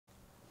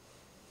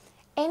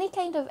Any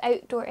kind of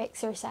outdoor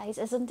exercise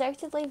is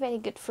undoubtedly very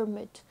good for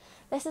mood.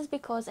 This is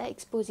because it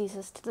exposes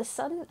us to the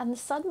sun, and the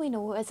sun we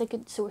know is a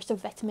good source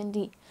of vitamin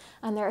D,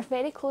 and there are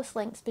very close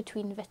links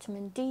between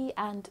vitamin D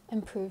and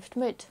improved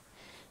mood.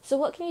 So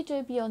what can you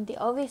do beyond the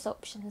obvious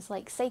options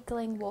like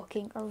cycling,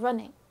 walking or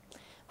running?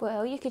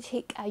 Well, you could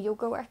take a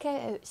yoga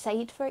workout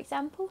outside, for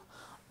example,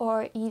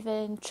 or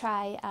even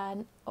try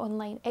an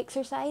online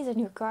exercise in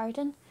your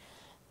garden.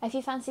 If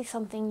you fancy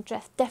something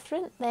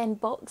different, then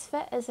box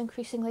fit is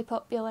increasingly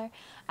popular,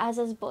 as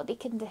is body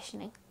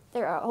conditioning.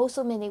 There are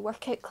also many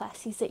workout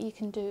classes that you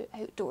can do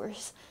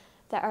outdoors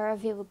that are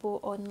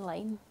available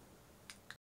online.